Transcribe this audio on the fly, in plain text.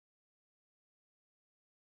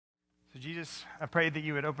So Jesus, I pray that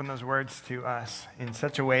you would open those words to us in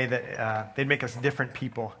such a way that they'd make us different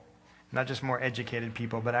people, not just more educated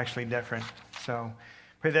people, but actually different. So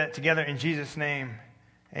pray that together in Jesus' name,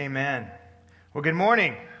 amen. Well, good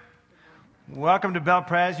morning. Welcome to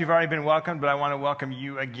BELPRES. You've already been welcomed, but I want to welcome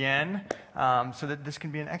you again so that this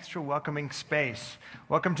can be an extra welcoming space.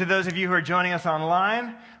 Welcome to those of you who are joining us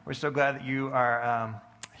online. We're so glad that you are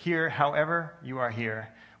here, however you are here.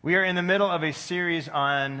 We are in the middle of a series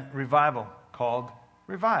on revival called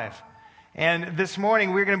Revive. And this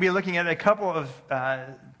morning, we're going to be looking at a couple of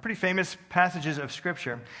pretty famous passages of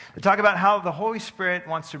Scripture that talk about how the Holy Spirit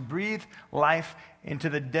wants to breathe life into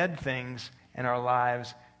the dead things in our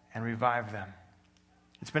lives and revive them.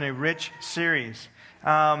 It's been a rich series.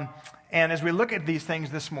 And as we look at these things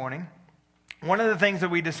this morning, one of the things that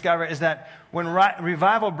we discover is that when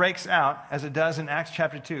revival breaks out, as it does in Acts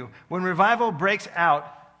chapter 2, when revival breaks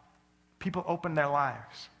out, people open their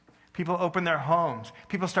lives. People open their homes.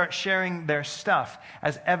 People start sharing their stuff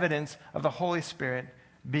as evidence of the Holy Spirit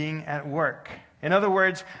being at work. In other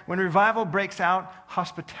words, when revival breaks out,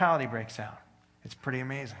 hospitality breaks out. It's pretty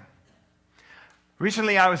amazing.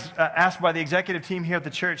 Recently, I was asked by the executive team here at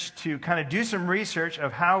the church to kind of do some research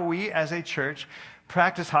of how we as a church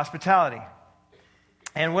practice hospitality.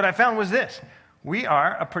 And what I found was this: we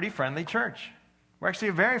are a pretty friendly church. We're actually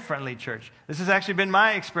a very friendly church. This has actually been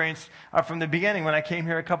my experience from the beginning when I came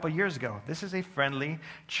here a couple years ago. This is a friendly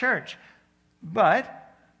church.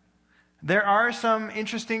 But there are some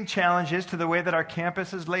interesting challenges to the way that our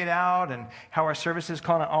campus is laid out and how our services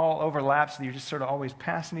kind of all overlap, so you're just sort of always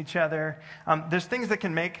passing each other. There's things that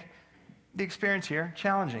can make the experience here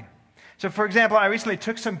challenging. So, for example, I recently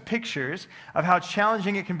took some pictures of how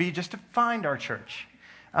challenging it can be just to find our church.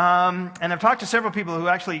 And I've talked to several people who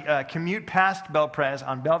actually commute past BELPRES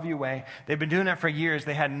on Bellevue Way. They've been doing it for years.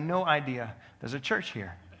 They had no idea there's a church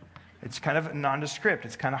here. It's kind of nondescript.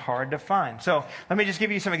 It's kind of hard to find. So let me just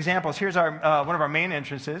give you some examples. Here's our one of our main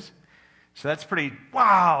entrances. So that's pretty,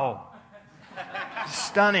 wow,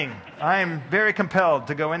 stunning. I am very compelled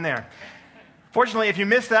to go in there. Fortunately, if you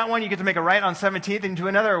miss that one, you get to make a right on 17th into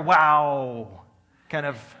another, wow, kind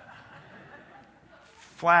of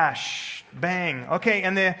flash, bang.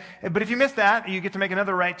 Okay, but if you miss that, you get to make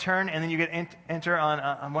another right turn, and then you get enter on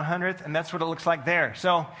 100th, and that's what it looks like there.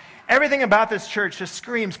 So everything about this church just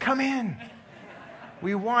screams, come in.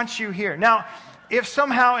 We want you here. Now, if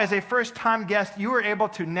somehow as a first-time guest you were able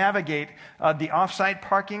to navigate the off-site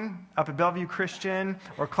parking up at Bellevue Christian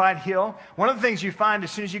or Clyde Hill, one of the things you find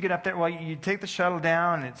as soon as you get up there, well, you take the shuttle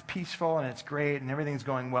down, and it's peaceful, and it's great, and everything's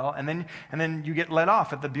going well, and then you get let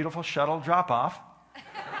off at the beautiful shuttle drop-off.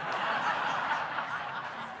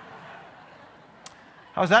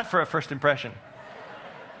 How's that for a first impression?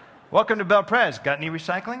 Welcome to BELPRES. Got any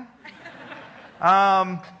recycling?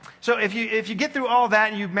 So if you get through all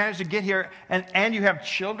that and you've managed to get here and you have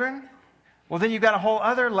children, well, then you've got a whole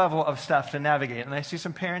other level of stuff to navigate. And I see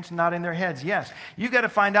some parents nodding their heads. Yes, you've got to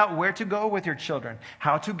find out where to go with your children,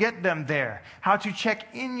 how to get them there, how to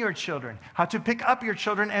check in your children, how to pick up your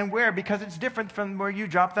children and where, because it's different from where you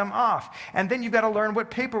drop them off. And then you've got to learn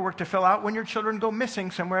what paperwork to fill out when your children go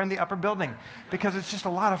missing somewhere in the upper building, because it's just a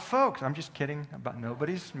lot of folks. I'm just kidding, about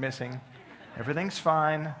nobody's missing. Everything's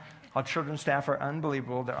fine. Our children's staff are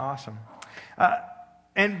unbelievable. They're awesome.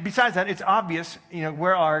 And besides that, it's obvious,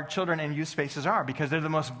 where our children and youth spaces are, because they're the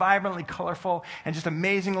most vibrantly colorful and just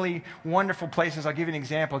amazingly wonderful places. I'll give you an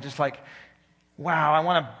example. Just like, wow, I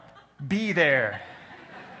want to be there.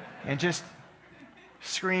 And just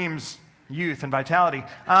screams youth and vitality.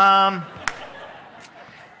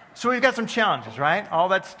 So we've got some challenges, right? All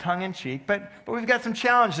that's tongue-in-cheek, but we've got some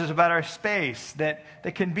challenges about our space that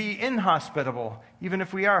can be inhospitable, even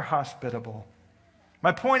if we are hospitable.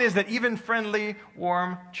 My point is that even friendly,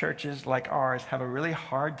 warm churches like ours have a really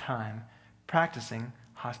hard time practicing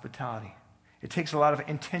hospitality. It takes a lot of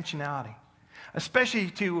intentionality, especially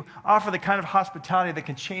to offer the kind of hospitality that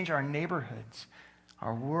can change our neighborhoods,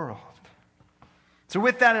 our world. So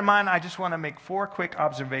with that in mind, I just want to make 4 quick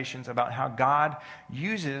observations about how God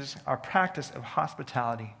uses our practice of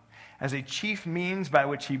hospitality as a chief means by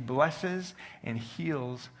which he blesses and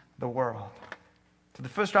heals the world. So the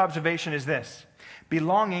first observation is this: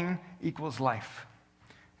 belonging equals life.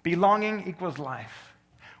 Belonging equals life.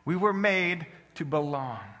 We were made to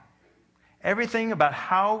belong. Everything about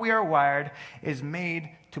how we are wired is made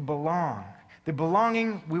to belong. The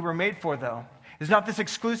belonging we were made for, though, is not this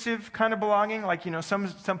exclusive kind of belonging, like,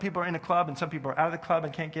 some people are in a club and some people are out of the club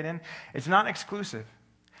and can't get in. It's not exclusive.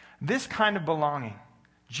 This kind of belonging,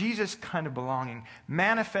 Jesus' kind of belonging,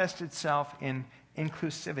 manifests itself in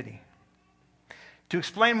inclusivity. To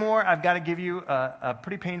explain more, I've got to give you a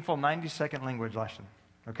pretty painful 90-second language lesson.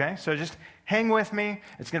 Okay? So just hang with me.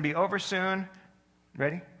 It's going to be over soon.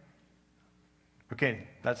 Ready? Okay,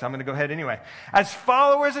 I'm going to go ahead anyway. As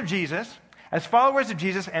followers of Jesus and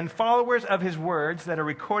followers of his words that are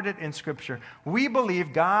recorded in Scripture, we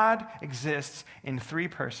believe God exists in three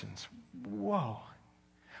persons. Whoa.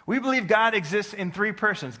 We believe God exists in three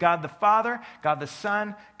persons: God the Father, God the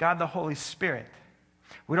Son, God the Holy Spirit.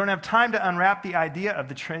 We don't have time to unwrap the idea of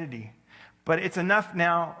the Trinity, but it's enough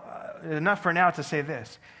for now to say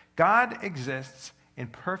this: God exists in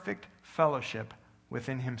perfect fellowship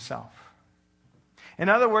within himself. In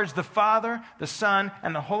other words, the Father, the Son,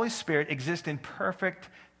 and the Holy Spirit exist in perfect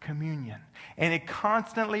communion, in a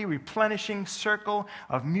constantly replenishing circle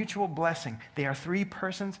of mutual blessing. They are three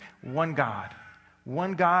persons, one God.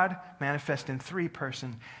 One God manifest in three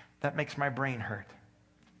persons. That makes my brain hurt.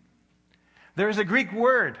 There is a Greek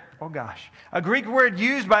word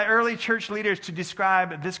used by early church leaders to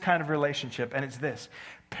describe this kind of relationship, and it's this: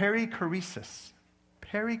 perichoresis.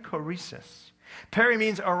 Perichoresis. Peri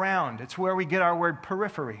means around. It's where we get our word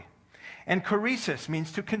periphery. And choresis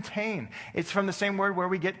means to contain. It's from the same word where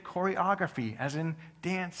we get choreography, as in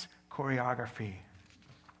dance choreography.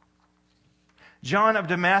 John of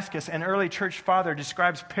Damascus, an early church father,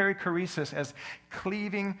 describes perichoresis as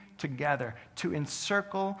cleaving together, to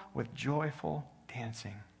encircle with joyful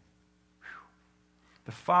dancing. Whew.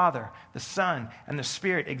 The Father, the Son, and the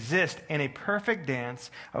Spirit exist in a perfect dance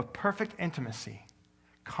of perfect intimacy,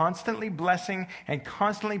 constantly blessing and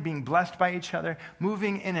constantly being blessed by each other,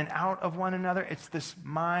 moving in and out of one another. It's this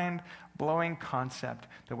mind-blowing concept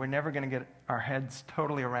that we're never going to get our heads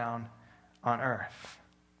totally around on earth.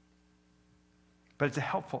 But it's a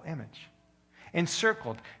helpful image.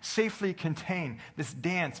 Encircled, safely contained, this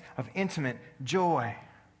dance of intimate joy.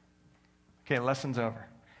 Okay, lesson's over.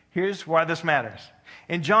 Here's why this matters.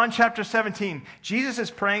 In John chapter 17, Jesus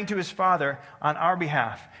is praying to his Father on our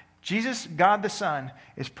behalf. Jesus, God the Son,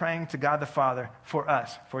 is praying to God the Father for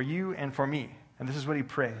us, for you and for me. And this is what he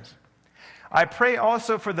prays: I pray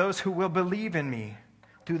also for those who will believe in me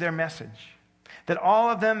through their message, that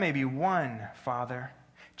all of them may be one, Father.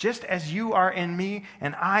 Just as you are in me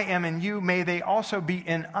and I am in you, may they also be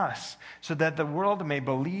in us, so that the world may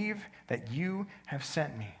believe that you have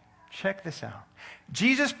sent me. Check this out.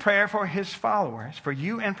 Jesus' prayer for his followers, for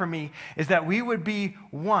you and for me, is that we would be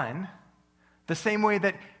one the same way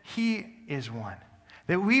that he is one.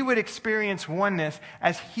 That we would experience oneness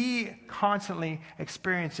as he constantly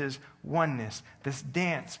experiences oneness. This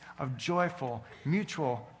dance of joyful,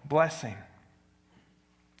 mutual blessing.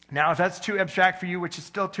 Now, if that's too abstract for you, which is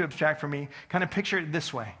still too abstract for me, kind of picture it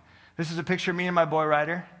this way. This is a picture of me and my boy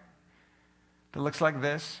Ryder that looks like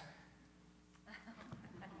this.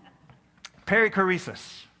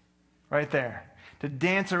 Perichoresis, right there. To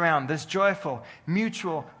dance around this joyful,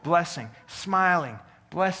 mutual blessing, smiling,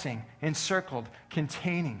 blessing, encircled,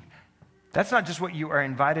 containing. That's not just what you are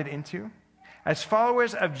invited into. As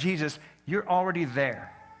followers of Jesus, you're already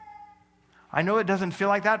there. I know it doesn't feel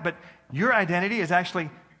like that, but your identity is actually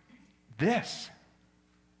this.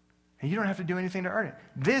 And you don't have to do anything to earn it.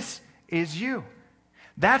 This is you.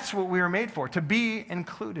 That's what we were made for, to be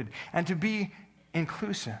included and to be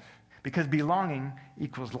inclusive, because belonging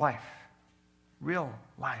equals life, real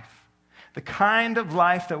life. The kind of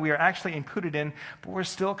life that we are actually included in, but we're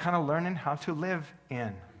still kind of learning how to live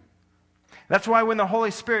in. That's why when the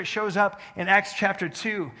Holy Spirit shows up in Acts chapter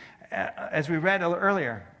 2, as we read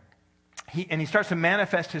earlier, he starts to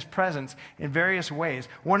manifest his presence in various ways.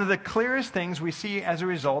 One of the clearest things we see as a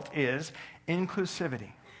result is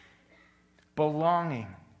inclusivity, belonging,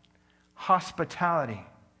 hospitality.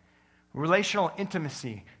 Relational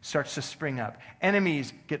intimacy starts to spring up.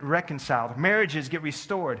 Enemies get reconciled. Marriages get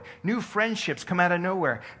restored. New friendships come out of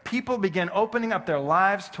nowhere. People begin opening up their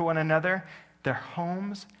lives to one another, their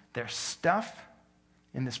homes, their stuff,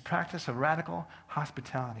 in this practice of radical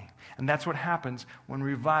hospitality. And that's what happens when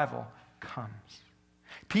revival comes.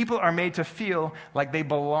 People are made to feel like they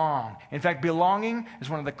belong. In fact, belonging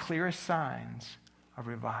is one of the clearest signs of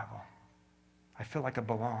revival. I feel like I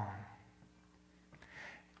belong.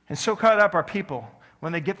 And so caught up are people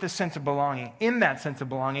when they get this sense of belonging, in that sense of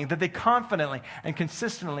belonging, that they confidently and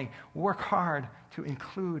consistently work hard to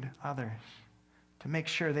include others, to make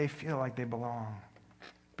sure they feel like they belong.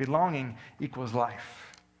 Belonging equals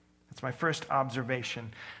life. That's my first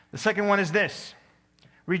observation. The second one is this: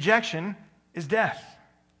 rejection is death.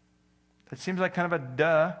 That seems like kind of a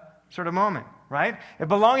duh sort of moment, right? If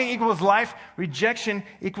belonging equals life, rejection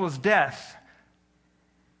equals death.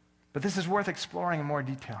 But this is worth exploring in more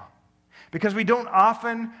detail. Because we don't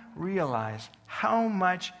often realize how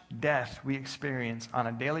much death we experience on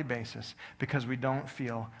a daily basis because we don't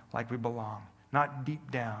feel like we belong. Not deep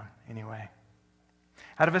down, anyway.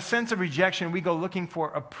 Out of a sense of rejection, we go looking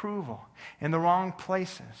for approval in the wrong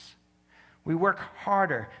places. We work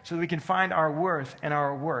harder so that we can find our worth in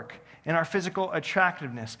our work, in our physical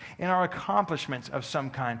attractiveness, in our accomplishments of some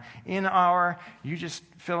kind, in our, you just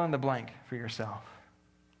fill in the blank for yourself.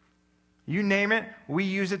 You name it, we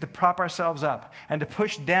use it to prop ourselves up and to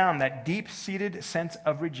push down that deep-seated sense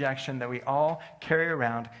of rejection that we all carry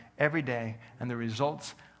around every day, and the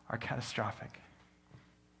results are catastrophic.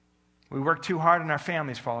 We work too hard and our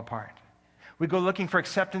families fall apart. We go looking for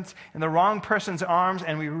acceptance in the wrong person's arms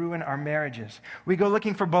and we ruin our marriages. We go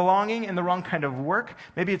looking for belonging in the wrong kind of work.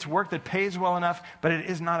 Maybe it's work that pays well enough, but it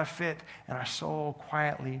is not a fit, and our soul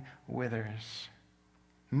quietly withers.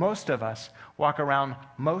 Most of us walk around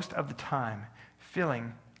most of the time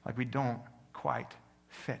feeling like we don't quite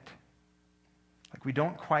fit, like we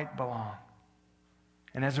don't quite belong.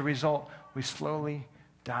 And as a result, we slowly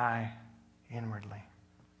die inwardly.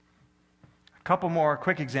 A couple more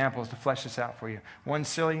quick examples to flesh this out for you. One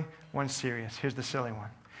silly, one serious. Here's the silly one.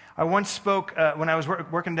 I once spoke, when I was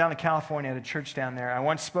working down in California at a church down there, I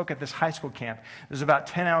once spoke at this high school camp. It was about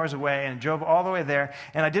 10 hours away, and drove all the way there,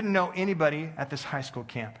 and I didn't know anybody at this high school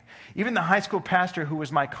camp. Even the high school pastor who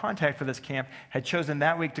was my contact for this camp had chosen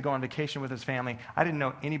that week to go on vacation with his family. I didn't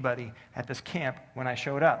know anybody at this camp when I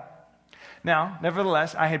showed up. Now,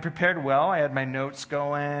 nevertheless, I had prepared well. I had my notes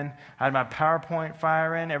going. I had my PowerPoint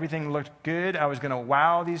firing. Everything looked good. I was going to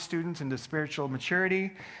wow these students into spiritual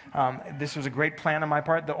maturity. This was a great plan on my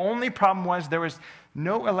part. The only problem was there was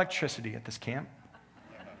no electricity at this camp.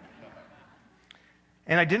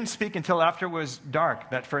 And I didn't speak until after it was dark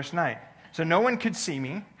that first night. So no one could see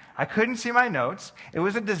me. I couldn't see my notes. It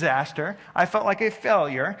was a disaster. I felt like a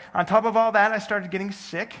failure. On top of all that, I started getting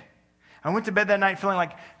sick. I went to bed that night feeling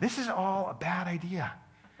like, this is all a bad idea,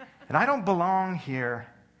 and I don't belong here.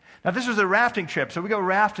 Now, this was a rafting trip, so we go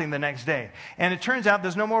rafting the next day. And it turns out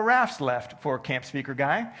there's no more rafts left for Camp Speaker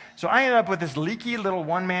Guy. So I ended up with this leaky little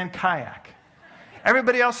one-man kayak.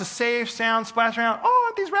 Everybody else is safe, sound, splashing around. Oh,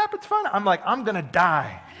 aren't these rapids fun? I'm like, I'm going to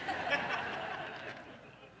die.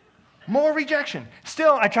 More rejection.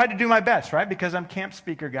 Still, I tried to do my best, right? Because I'm Camp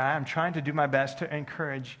Speaker Guy. I'm trying to do my best to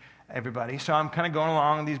encourage everybody. So I'm kind of going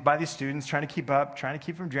along by these students, trying to keep up, trying to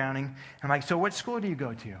keep from drowning. I'm like, so what school do you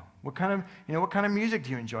go to? What kind of music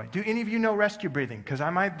do you enjoy? Do any of you know rescue breathing? Because I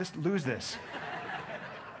might just lose this.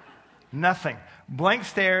 Nothing. Blank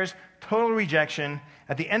stares, total rejection.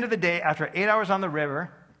 At the end of the day, after 8 hours on the river,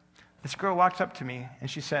 this girl walks up to me and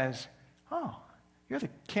she says, oh, you're the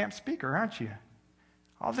camp speaker, aren't you?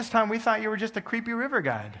 All this time we thought you were just a creepy river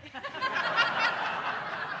guide.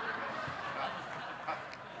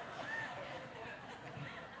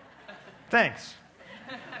 Thanks.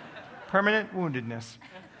 Permanent woundedness.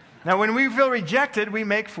 Now, when we feel rejected, we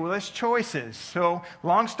make foolish choices. So,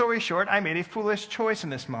 long story short, I made a foolish choice in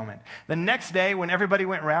this moment. The next day, when everybody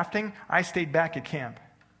went rafting, I stayed back at camp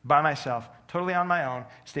by myself, totally on my own,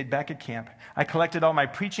 stayed back at camp. I collected all my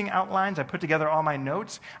preaching outlines, I put together all my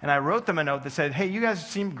notes, and I wrote them a note that said, hey, you guys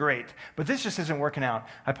seem great, but this just isn't working out.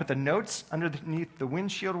 I put the notes underneath the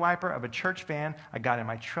windshield wiper of a church van, I got in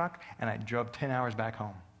my truck, and I drove 10 hours back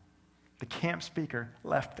home. The camp speaker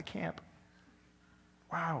left the camp.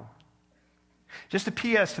 Wow. Just a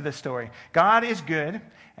PS to this story. God is good,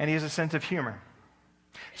 and he has a sense of humor.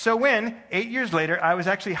 So when, 8 years later, I was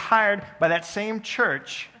actually hired by that same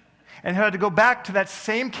church and had to go back to that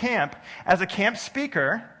same camp as a camp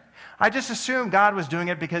speaker, I just assumed God was doing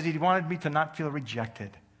it because he wanted me to not feel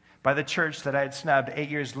rejected by the church that I had snubbed 8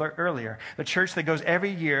 years earlier, the church that goes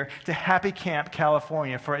every year to Happy Camp,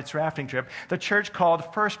 California for its rafting trip, the church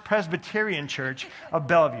called First Presbyterian Church of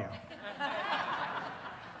Bellevue.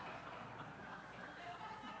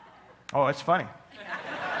 Oh, it's funny.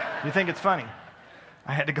 You think it's funny?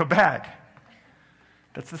 I had to go back.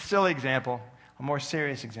 That's the silly example. A more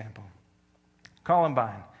serious example.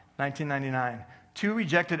 Columbine, 1999. Two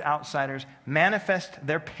rejected outsiders manifest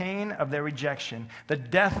their pain of their rejection, the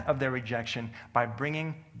death of their rejection, by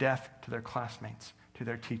bringing death to their classmates, to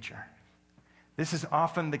their teacher. This is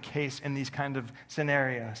often the case in these kind of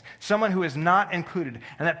scenarios. Someone who is not included,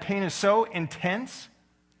 and that pain is so intense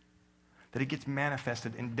that it gets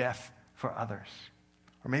manifested in death for others,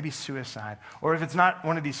 or maybe suicide, or if it's not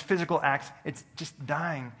one of these physical acts, it's just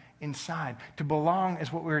dying inside. To belong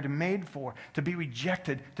is what we were made for. To be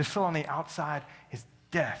rejected, to fill on the outside, is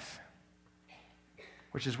death.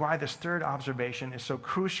 Which is why this third observation is so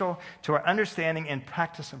crucial to our understanding and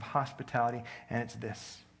practice of hospitality, and it's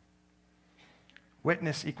this.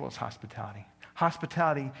 Witness equals hospitality.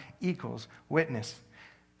 Hospitality equals witness.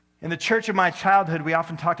 In the church of my childhood, we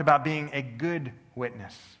often talked about being a good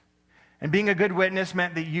witness. And being a good witness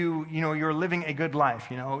meant that you were living a good life.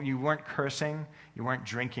 You weren't cursing, you weren't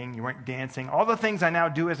drinking, you weren't dancing. All the things I now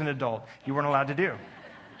do as an adult, you weren't allowed to do.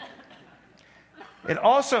 It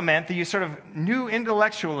also meant that you sort of knew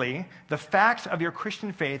intellectually the facts of your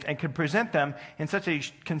Christian faith and could present them in such a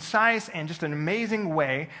concise and just an amazing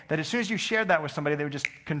way that as soon as you shared that with somebody, they would just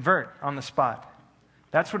convert on the spot.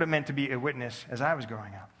 That's what it meant to be a witness as I was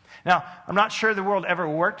growing up. Now, I'm not sure the world ever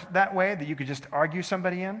worked that way, that you could just argue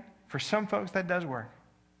somebody in. For some folks, that does work.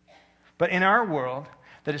 But in our world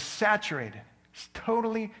that is saturated, it's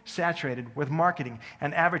totally saturated with marketing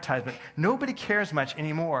and advertisement, nobody cares much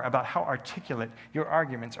anymore about how articulate your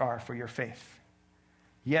arguments are for your faith.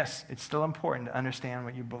 Yes, it's still important to understand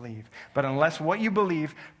what you believe, but unless what you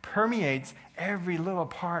believe permeates every little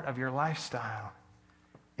part of your lifestyle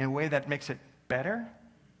in a way that makes it better,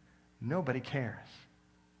 nobody cares.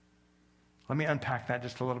 Let me unpack that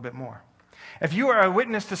just a little bit more. If you are a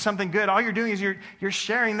witness to something good, all you're doing is you're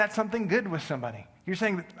sharing that something good with somebody. You're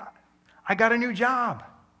saying, I got a new job.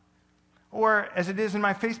 Or as it is in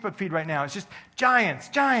my Facebook feed right now, it's just Giants,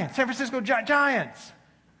 San Francisco Giants.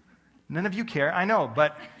 None of you care, I know,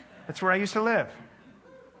 but that's where I used to live.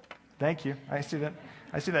 Thank you. I see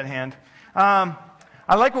that hand.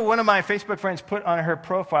 I like what one of my Facebook friends put on her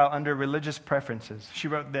profile under religious preferences. She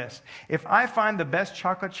wrote this: if I find the best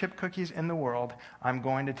chocolate chip cookies in the world, I'm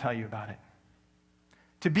going to tell you about it.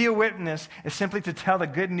 To be a witness is simply to tell the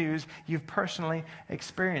good news you've personally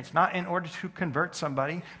experienced, not in order to convert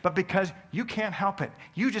somebody, but because you can't help it.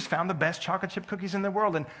 You just found the best chocolate chip cookies in the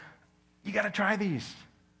world, and you got to try these.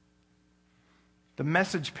 The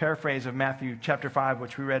Message paraphrase of Matthew chapter 5,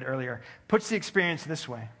 which we read earlier, puts the experience this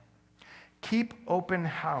way: keep open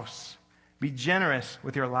house. Be generous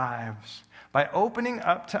with your lives. By opening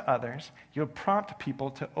up to others, you'll prompt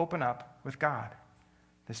people to open up with God,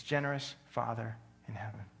 this generous Father in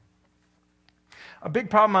heaven. A big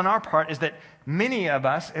problem on our part is that many of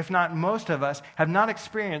us, if not most of us, have not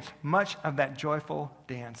experienced much of that joyful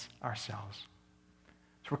dance ourselves.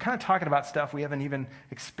 So we're kind of talking about stuff we haven't even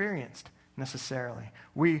experienced necessarily.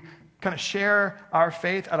 We kind of share our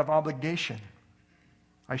faith out of obligation.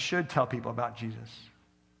 I should tell people about Jesus.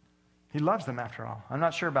 He loves them after all. I'm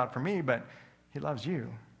not sure about for me, but he loves you.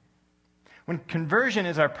 When conversion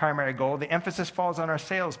is our primary goal, the emphasis falls on our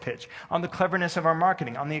sales pitch, on the cleverness of our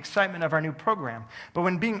marketing, on the excitement of our new program. But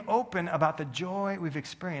when being open about the joy we've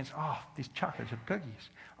experienced, these chocolate chip cookies,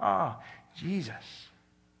 Jesus.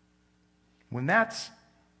 When that's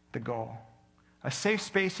the goal, a safe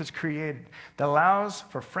space is created that allows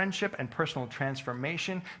for friendship and personal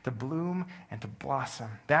transformation to bloom and to blossom.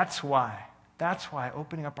 That's why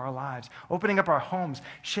opening up our lives, opening up our homes,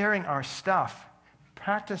 sharing our stuff,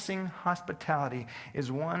 practicing hospitality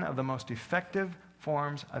is one of the most effective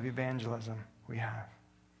forms of evangelism we have,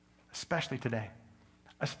 especially today.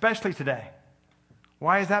 Especially today.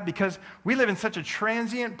 Why is that? Because we live in such a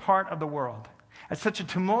transient part of the world, at such a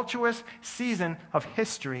tumultuous season of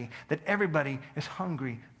history, that everybody is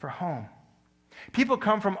hungry for home. People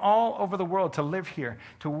come from all over the world to live here,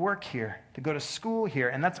 to work here, to go to school here,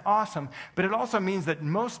 and that's awesome, but it also means that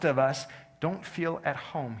most of us don't feel at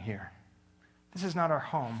home here. This is not our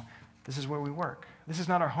home. This is where we work. This is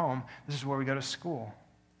not our home. This is where we go to school.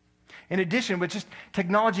 In addition, with just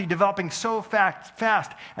technology developing so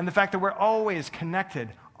fast, and the fact that we're always connected,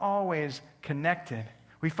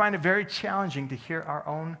 we find it very challenging to hear our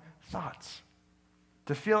own thoughts,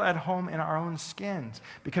 to feel at home in our own skins,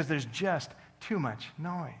 because there's just too much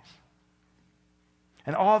noise.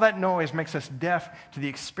 And all that noise makes us deaf to the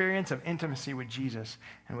experience of intimacy with Jesus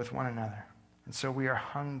and with one another. And so we are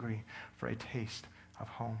hungry for a taste of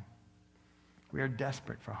home. We are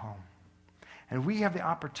desperate for home. And we have the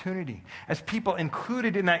opportunity, as people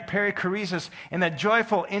included in that perichoresis, in that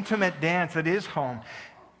joyful, intimate dance that is home,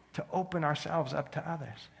 to open ourselves up to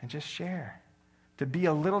others and just share, to be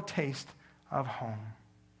a little taste of home.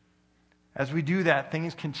 As we do that,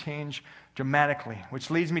 things can change dramatically,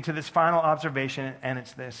 which leads me to this final observation, and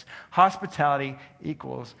it's this: hospitality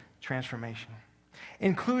equals transformation.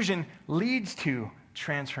 Inclusion leads to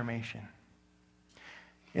transformation.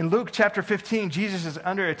 In Luke chapter 15, Jesus is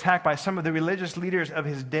under attack by some of the religious leaders of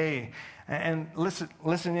his day. And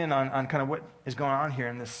listen in on kind of what is going on here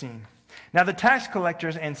in this scene. Now the tax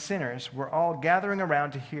collectors and sinners were all gathering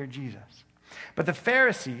around to hear Jesus. But the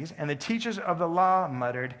Pharisees and the teachers of the law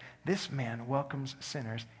muttered, "This man welcomes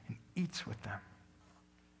sinners and eats with them."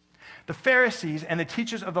 The Pharisees and the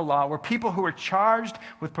teachers of the law were people who were charged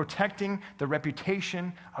with protecting the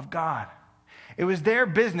reputation of God. It was their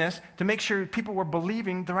business to make sure people were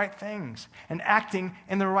believing the right things and acting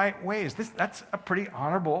in the right ways. That's a pretty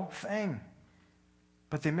honorable thing.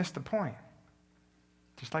 But they missed the point,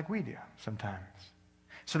 just like we do sometimes.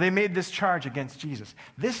 So they made this charge against Jesus.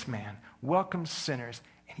 This man welcomes sinners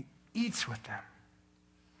and he eats with them.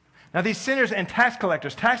 Now these sinners and tax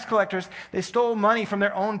collectors, they stole money from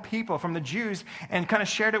their own people, from the Jews, and kind of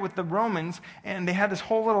shared it with the Romans, and they had this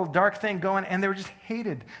whole little dark thing going, and they were just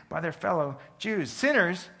hated by their fellow Jews.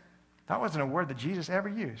 Sinners, that wasn't a word that Jesus ever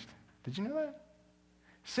used. Did you know that?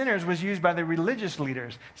 Sinners was used by the religious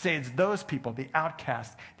leaders to say it's those people, the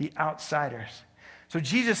outcasts, the outsiders. So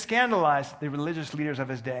Jesus scandalized the religious leaders of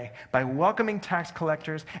his day by welcoming tax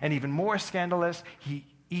collectors, and even more scandalous, he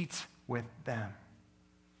eats with them.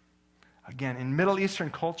 Again, in Middle Eastern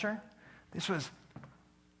culture, this was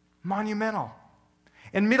monumental.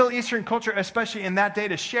 In Middle Eastern culture, especially in that day,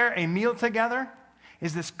 to share a meal together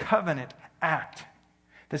is this covenant act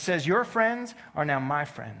that says your friends are now my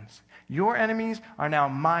friends. Your enemies are now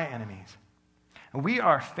my enemies. And we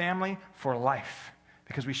are family for life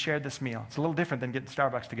because we shared this meal. It's a little different than getting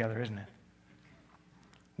Starbucks together, isn't it?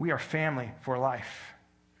 We are family for life.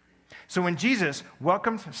 So when Jesus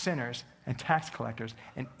welcomes sinners and tax collectors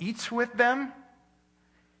and eats with them,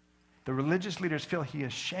 the religious leaders feel he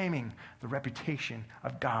is shaming the reputation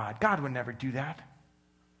of God. God would never do that.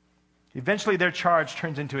 Eventually, their charge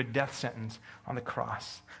turns into a death sentence on the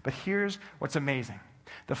cross. But here's what's amazing.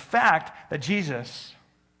 The fact that Jesus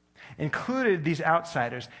included these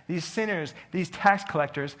outsiders, these sinners, these tax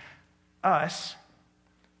collectors, us,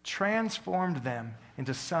 transformed them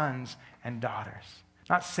into sons and daughters.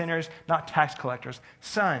 Not sinners, not tax collectors,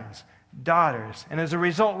 sons, daughters. And as a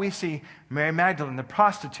result, we see Mary Magdalene, the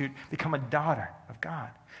prostitute, become a daughter of God.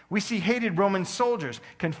 We see hated Roman soldiers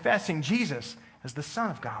confessing Jesus as the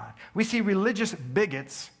Son of God. We see religious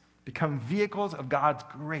bigots become vehicles of God's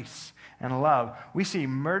grace and love. We see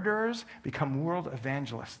murderers become world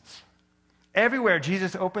evangelists. Everywhere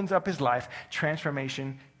Jesus opens up his life,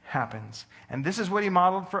 transformation happens. And this is what he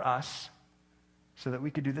modeled for us so that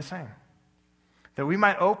we could do the same. That we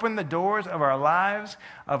might open the doors of our lives,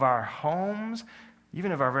 of our homes,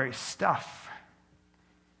 even of our very stuff.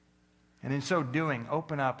 And in so doing,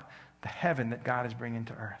 open up the heaven that God is bringing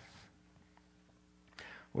to earth.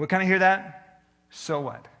 Well, we kind of hear that? So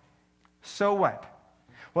what? So what?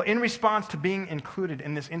 Well, in response to being included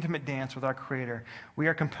in this intimate dance with our Creator, we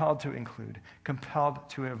are compelled to include, compelled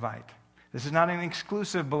to invite. This is not an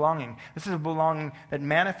exclusive belonging. This is a belonging that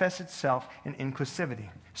manifests itself in inclusivity.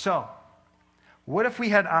 So, what if we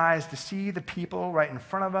had eyes to see the people right in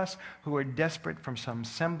front of us who are desperate for some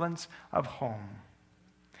semblance of home?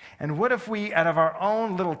 And what if we, out of our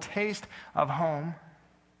own little taste of home,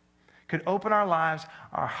 could open our lives,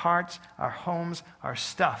 our hearts, our homes, our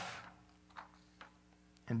stuff,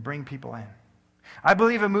 and bring people in? I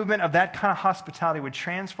believe a movement of that kind of hospitality would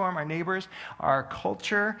transform our neighbors, our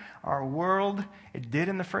culture, our world. It did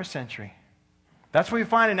in the first century. That's what we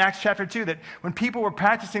find in Acts chapter 2, that when people were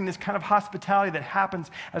practicing this kind of hospitality that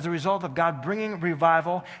happens as a result of God bringing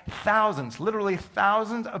revival, thousands, literally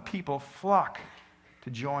thousands of people flock to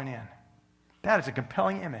join in. That is a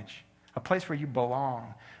compelling image, a place where you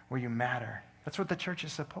belong, where you matter. That's what the church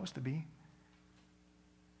is supposed to be.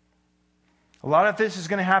 A lot of this is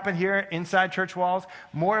going to happen here inside church walls.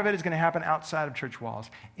 More of it is going to happen outside of church walls,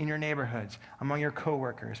 in your neighborhoods, among your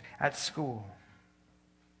coworkers, at school.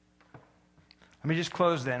 Let me just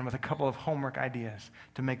close then with a couple of homework ideas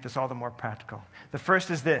to make this all the more practical. The first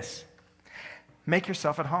is this: make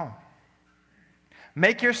yourself at home.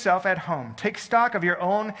 Make yourself at home. Take stock of your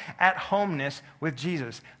own at-homeness with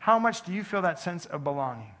Jesus. How much do you feel that sense of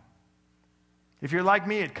belonging? If you're like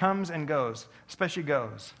me, it comes and goes, especially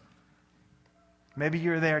goes. Maybe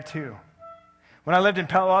you're there too. When I lived in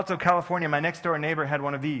Palo Alto, California, my next-door neighbor had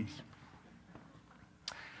one of these.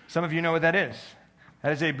 Some of you know what that is.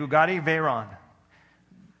 That is a Bugatti Veyron.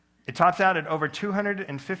 It tops out at over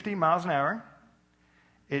 250 miles an hour.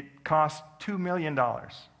 It costs $2 million.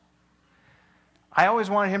 I always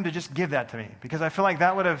wanted him to just give that to me because I feel like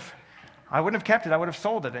I wouldn't have kept it. I would have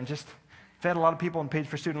sold it and just fed a lot of people and paid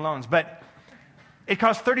for student loans. But it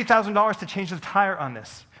costs $30,000 to change the tire on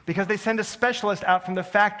this because they send a specialist out from the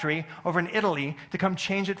factory over in Italy to come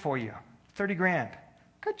change it for you. 30 grand.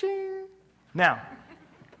 Ka-ching. Now,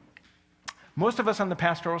 most of us on the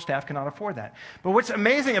pastoral staff cannot afford that. But what's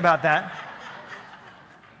amazing about that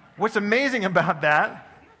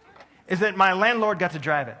is that my landlord got to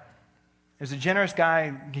drive it. He was a generous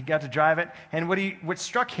guy. He got to drive it. And what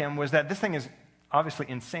struck him was that this thing is obviously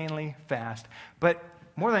insanely fast. But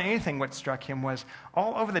more than anything, what struck him was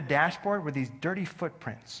all over the dashboard were these dirty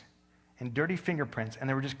footprints. and dirty fingerprints, and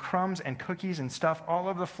there were just crumbs and cookies and stuff all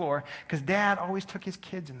over the floor because Dad always took his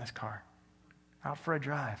kids in this car out for a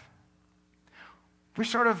drive. We're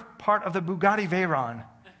sort of part of the Bugatti Veyron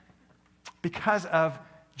because of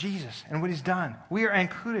Jesus and what he's done. We are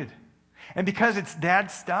included. And because it's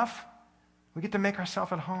Dad's stuff, we get to make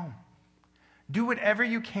ourselves at home. Do whatever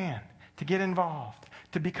you can to get involved,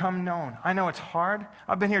 to become known. I know it's hard.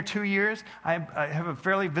 I've been here 2 years. I have a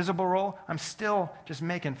fairly visible role. I'm still just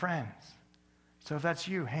making friends. So if that's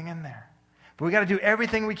you, hang in there. But we got to do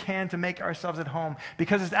everything we can to make ourselves at home,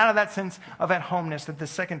 because it's out of that sense of at-homeness that the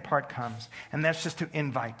second part comes, and that's just to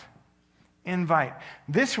invite. Invite.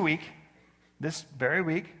 This week, this very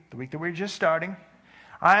week, the week that we're just starting,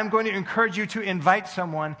 I'm going to encourage you to invite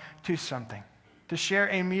someone to something, to share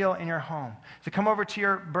a meal in your home, to come over to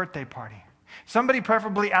your birthday party. Somebody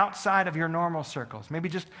preferably outside of your normal circles, maybe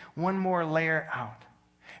just one more layer out.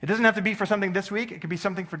 It doesn't have to be for something this week. It could be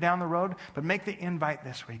something for down the road, but make the invite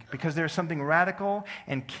this week, because there's something radical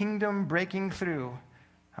and kingdom breaking through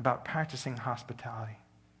about practicing hospitality.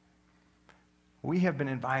 We have been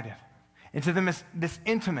invited into this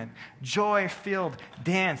intimate, joy-filled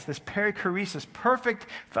dance, this perichoresis, perfect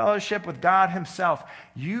fellowship with God himself.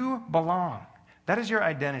 You belong. That is your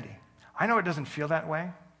identity. I know it doesn't feel that way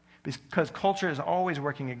because culture is always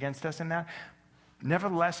working against us in that.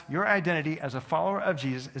 Nevertheless, your identity as a follower of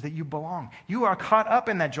Jesus is that you belong. You are caught up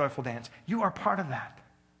in that joyful dance. You are part of that.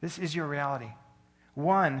 This is your reality.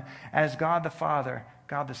 One as God the Father,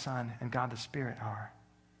 God the Son, and God the Spirit are.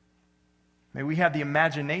 May we have the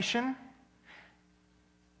imagination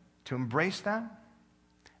to embrace that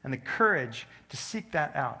and the courage to seek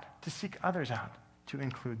that out, to seek others out, to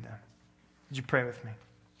include them. Would you pray with me?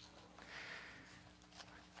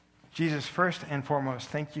 Jesus, first and foremost,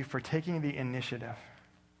 thank you for taking the initiative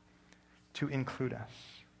to include us,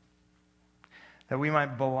 that we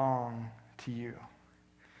might belong to you.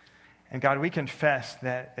 And God, we confess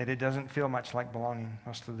that it doesn't feel much like belonging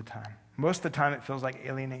most of the time. Most of the time it feels like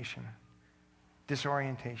alienation,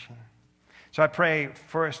 disorientation. So I pray,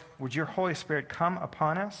 first, would your Holy Spirit come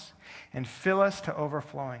upon us and fill us to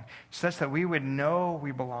overflowing, such that we would know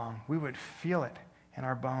we belong, we would feel it in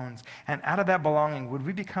our bones. And out of that belonging, would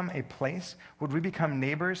we become a place? Would we become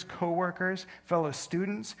neighbors, co-workers, fellow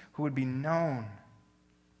students who would be known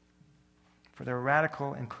for their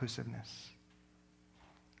radical inclusiveness?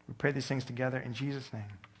 We pray these things together in Jesus' name.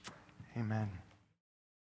 Amen.